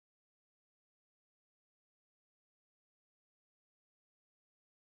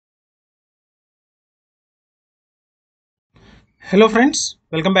Hello friends,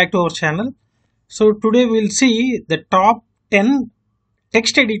 welcome back to our channel. So today we'll see the top 10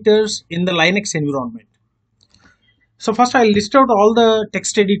 text editors in the Linux environment. So first I'll list out all the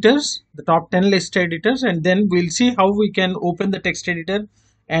text editors, the top 10 list editors, and then we'll see how we can open the text editor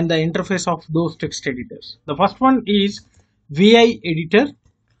and the interface of those text editors. The first one is VI Editor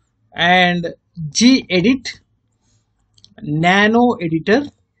and Gedit, Nano Editor,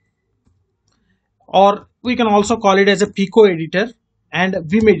 or we can also call it as a Pico editor and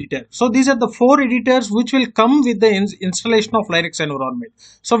Vim editor. So these are the four editors which will come with the installation of Linux environment.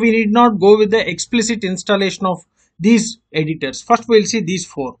 So we need not go with the explicit installation of these editors. First we'll see these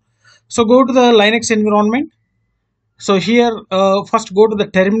four. So go to the Linux environment. So here first go to the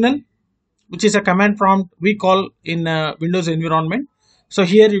terminal, which is a command prompt we call in Windows environment. So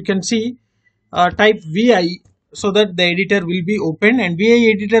here you can see type VI so that the editor will be open, and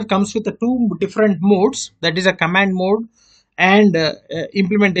VI editor comes with the two different modes, that is a command mode and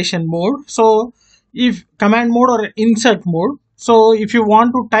implementation mode. So if command mode or insert mode, so if you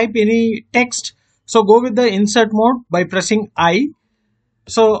want to type any text, so go with the insert mode by pressing I.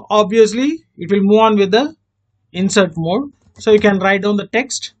 So obviously it will move on with the insert mode. So you can write down the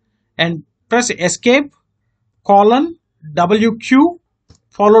text and press escape colon WQ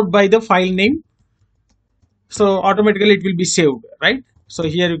followed by the file name. So automatically it will be saved, right? So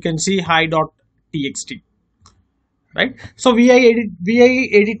here you can see hi.txt, right? So VI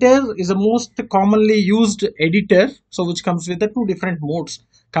editor is the most commonly used editor, so which comes with the two different modes,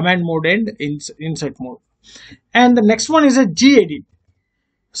 command mode and insert mode. And the next one is a Gedit.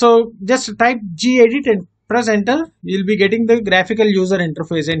 So just type Gedit and press enter. You'll be getting the graphical user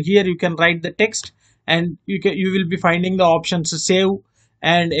interface, and here you can write the text, and you will be finding the options to save.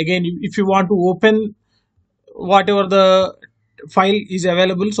 And again, if you want to open whatever the file is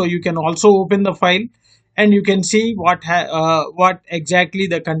available, so you can also open the file and you can see what exactly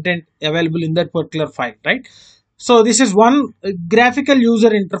the content available in that particular file, right? So this is one graphical user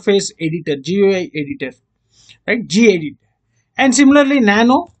interface editor, GUI editor, right? Gedit. And similarly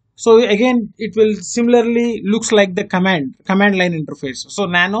Nano, so again it will similarly looks like the command line interface. So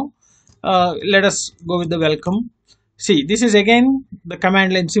Nano, let us go with the welcome. See, this is again the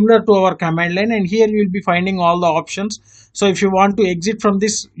command line similar to our command line, and here you will be finding all the options. So if you want to exit from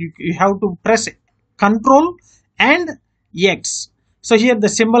this, you have to press Control and X. So here the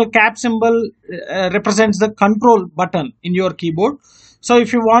symbol cap symbol represents the control button in your keyboard. So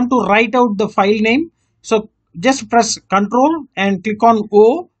if you want to write out the file name, so just press Control and click on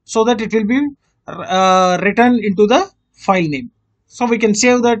O so that it will be written into the file name. So we can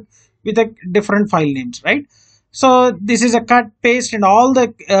save that with a different file names, right? So this is a cut, paste, and all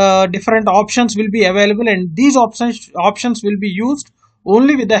the different options will be available, and these options will be used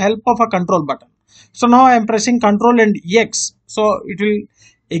only with the help of a control button. So now I am pressing Control and X, so it will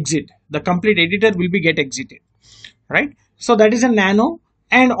exit. The complete editor will be get exited, right? So that is a Nano.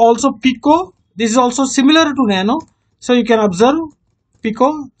 And also Pico. This is also similar to Nano. So you can observe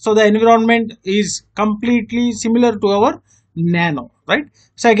Pico. So the environment is completely similar to our Nano, right?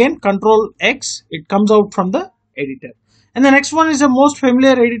 So again Control X, it comes out from the editor. And the next one is the most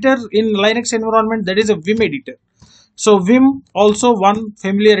familiar editor in Linux environment, that is a Vim editor. So Vim also one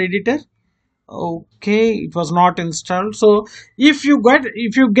familiar editor. Okay, it was not installed. So if you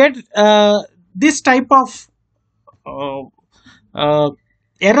get this type of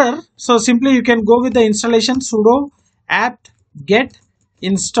error, so simply you can go with the installation sudo apt get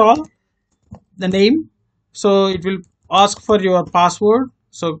install the name. So it will ask for your password,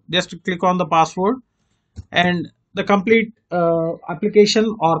 so just click on the password, and the complete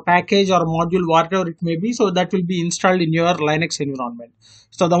application or package or module, whatever it may be, so that will be installed in your Linux environment.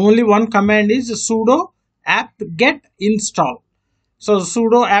 So the only one command is sudo apt get install. So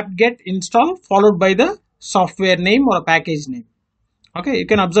sudo apt get install followed by the software name or package name. Okay, you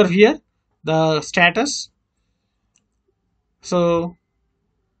can observe here the status. So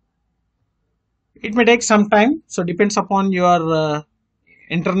it may take some time, so depends upon your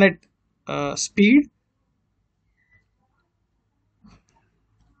internet speed.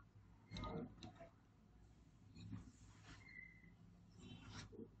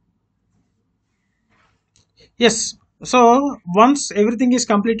 Yes, so once everything is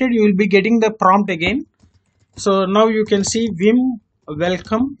completed, you will be getting the prompt again. So now you can see Vim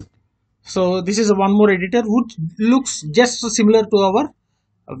welcome. So this is one more editor which looks just similar to our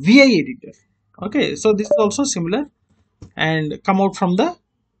VI editor. Okay, so this is also similar and come out from the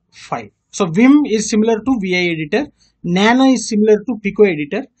file. So Vim is similar to VI editor, Nano is similar to Pico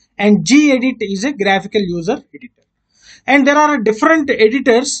editor, and Gedit is a graphical user editor. And there are different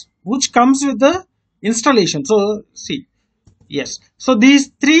editors which comes with the installation. So see, Yes. So these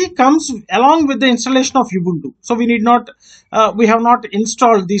three comes along with the installation of Ubuntu. So we need not, we have not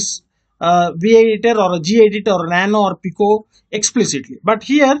installed this V editor or a G editor or Nano or Pico explicitly. But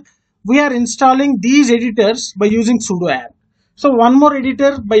here we are installing these editors by using sudo apt. So one more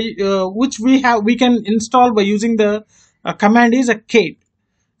editor by which we can install by using the command is a cat.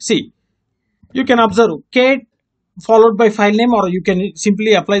 See, you can observe cat followed by file name, or you can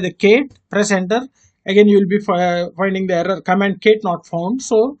simply apply the cat, press enter. Again you will be finding the error command cat not found.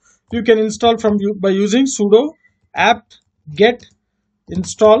 So you can install from you by using sudo apt get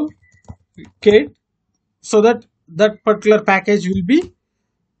install cat, so that that particular package will be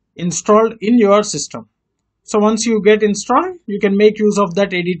installed in your system. So once you get installed, you can make use of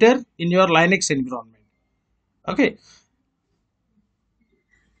that editor in your Linux environment. Okay.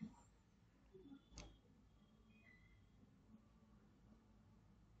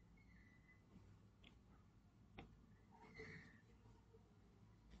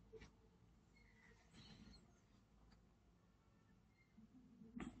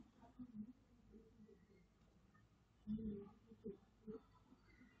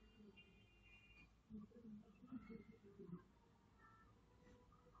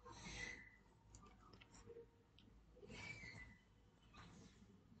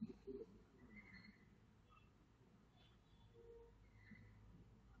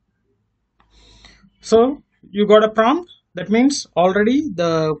 So you got a prompt. That means already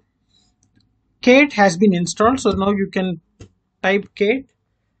the cat has been installed. So now you can type cat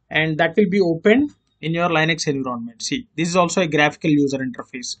and that will be opened in your Linux environment. See, this is also a graphical user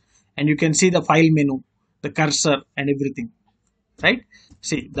interface, and you can see the file menu, the cursor and everything, right?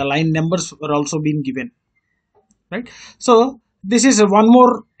 See, the line numbers are also being given, right? So this is a one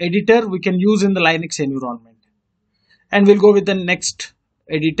more editor we can use in the Linux environment, and we'll go with the next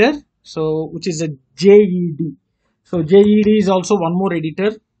editor, so which is a JED. So JED is also one more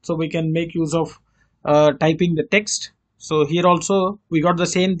editor, so we can make use of typing the text. So here also we got the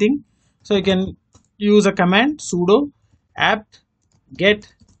same thing, so you can use a command sudo apt get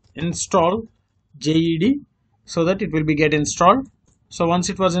install JED, so that it will be get installed. So once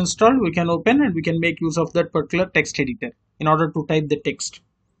it was installed, we can open and we can make use of that particular text editor in order to type the text.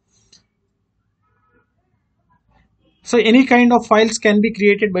 So any kind of files can be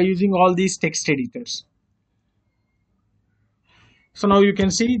created by using all these text editors. So now you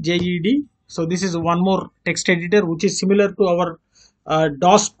can see JED. So this is one more text editor which is similar to our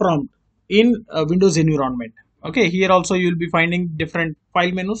DOS prompt in Windows environment. Okay, here also you will be finding different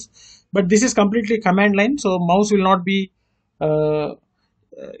file menus, but this is completely command line, so mouse will not be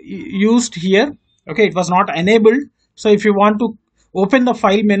used here. Okay, it was not enabled. So if you want to open the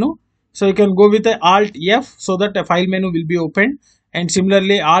file menu, so you can go with the Alt F, so that a file menu will be opened, and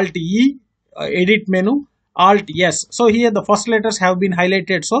similarly Alt E, edit menu, Alt S. So here the first letters have been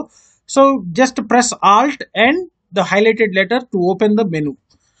highlighted, so just press Alt and the highlighted letter to open the menu.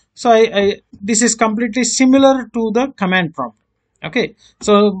 So this is completely similar to the command prompt. Okay,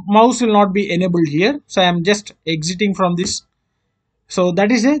 so mouse will not be enabled here, so I am just exiting from this. So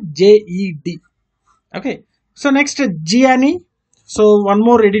that is a JED. Okay, so next Giani. So one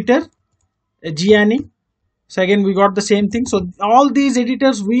more editor, Giani. So again we got the same thing. So all these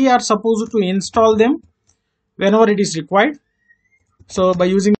editors we are supposed to install them whenever it is required. So by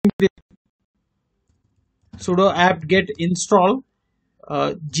using the sudo apt get install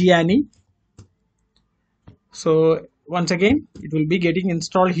Giani. So once again it will be getting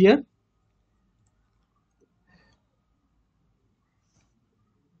installed here.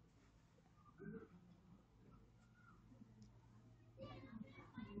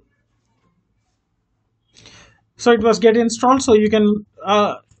 So it was get installed, so you can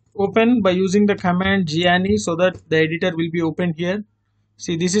open by using the command Giani, so that the editor will be opened here.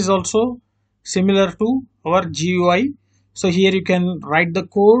 See, this is also similar to our GUI. So here you can write the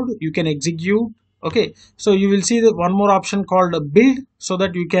code, you can execute. Okay, so you will see the one more option called build, so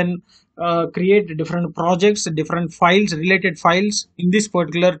that you can create different projects, different files, related files in this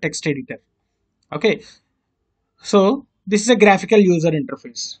particular text editor. Okay, so this is a graphical user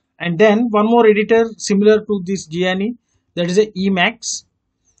interface. And then one more editor similar to this Giani, that is a Emacs.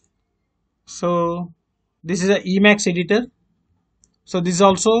 So this is a Emacs editor. So this is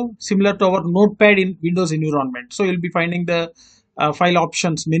also similar to our notepad in Windows environment. So you'll be finding the file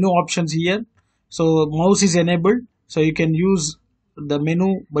options, menu options here. So mouse is enabled, so you can use the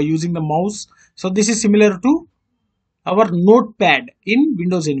menu by using the mouse. So this is similar to our notepad in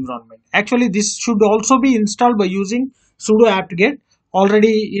Windows environment. Actually this should also be installed by using sudo apt-get.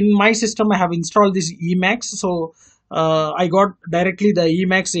 Already in my system I have installed this Emacs, so I got directly the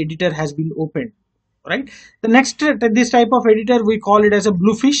Emacs editor has been opened. right? The next, this type of editor we call it as a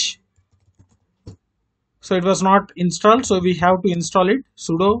Bluefish. So it was not installed, so we have to install it.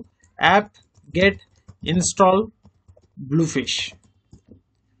 Sudo apt get install Bluefish.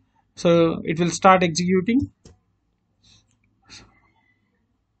 So it will start executing.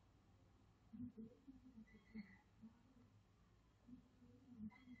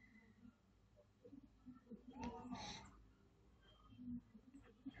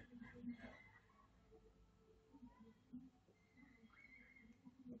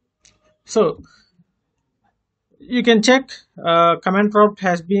 So you can check, command prompt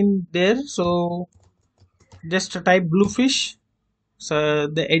has been there. So just type Bluefish. So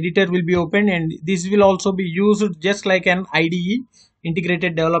the editor will be opened, and this will also be used just like an IDE,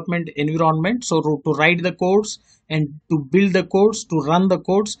 integrated development environment. So to write the codes and to build the codes, to run the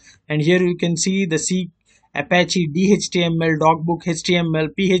codes. And here you can see the C, Apache, DHTML, Dogbook, HTML,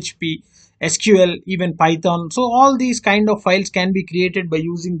 PHP, SQL, even Python. So all these kind of files can be created by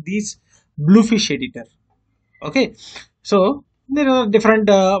using this Bluefish editor. Okay, so there are different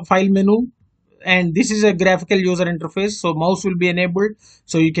file menu, and this is a graphical user interface. So mouse will be enabled,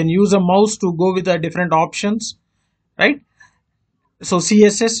 so you can use a mouse to go with the different options, right? So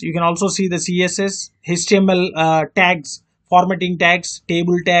CSS, you can also see the CSS, HTML tags, formatting tags,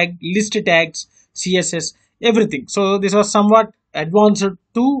 table tag, list tags, CSS, everything. So this was somewhat advanced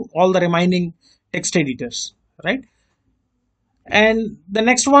to all the remaining text editors, right? And the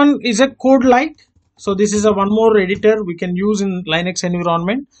next one is a code Lite. So this is a one more editor we can use in Linux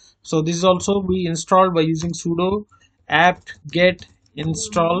environment. So this is also we installed by using sudo apt get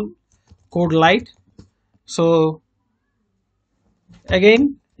install code Lite. So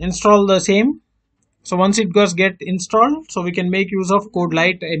again install the same. So once it goes get installed, so we can make use of code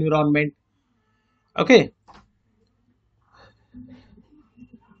Lite environment. Okay.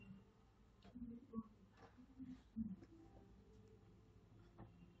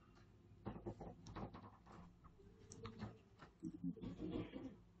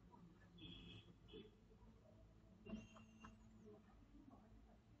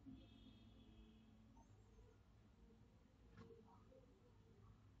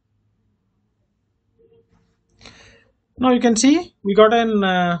 Now you can see we got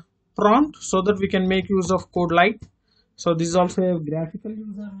an prompt so that we can make use of code Lite. So this is also a graphical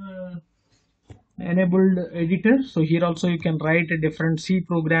user enabled editor. So here also you can write a different C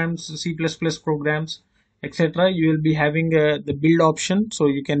programs, C++ programs, etc. You will be having the build option, so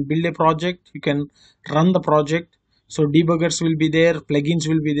you can build a project, you can run the project. So debuggers will be there, plugins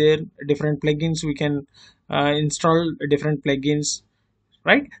will be there, different plugins we can install different plugins,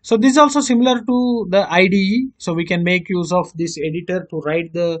 right? So this is also similar to the IDE, so we can make use of this editor to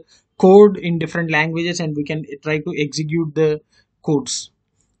write the code in different languages, and we can try to execute the codes,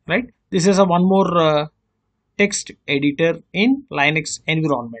 right? This is a one more text editor in Linux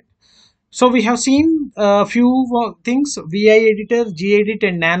environment. So we have seen a few things: VI editor, gedit,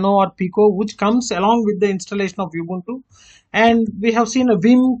 and Nano or Pico, which comes along with the installation of Ubuntu. And we have seen a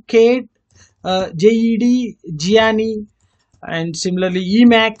Vim, Kate, JED, Giani, and similarly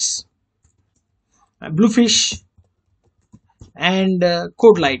Emacs, Bluefish, and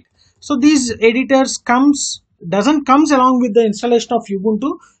Code Lite. So these editors doesn't comes along with the installation of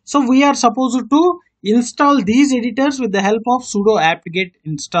Ubuntu. So we are supposed to install these editors with the help of sudo apt-get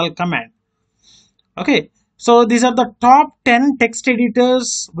install command. Okay, so these are the top 10 text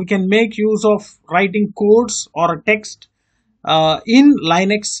editors we can make use of writing codes or text in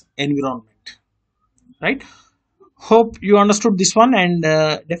Linux environment, right? Hope you understood this one, and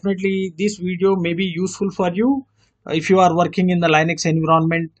definitely this video may be useful for you if you are working in the Linux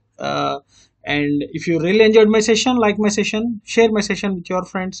environment. And if you really enjoyed my session, like my session, share my session with your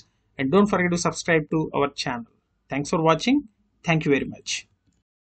friends, and don't forget to subscribe to our channel. Thanks for watching. Thank you very much.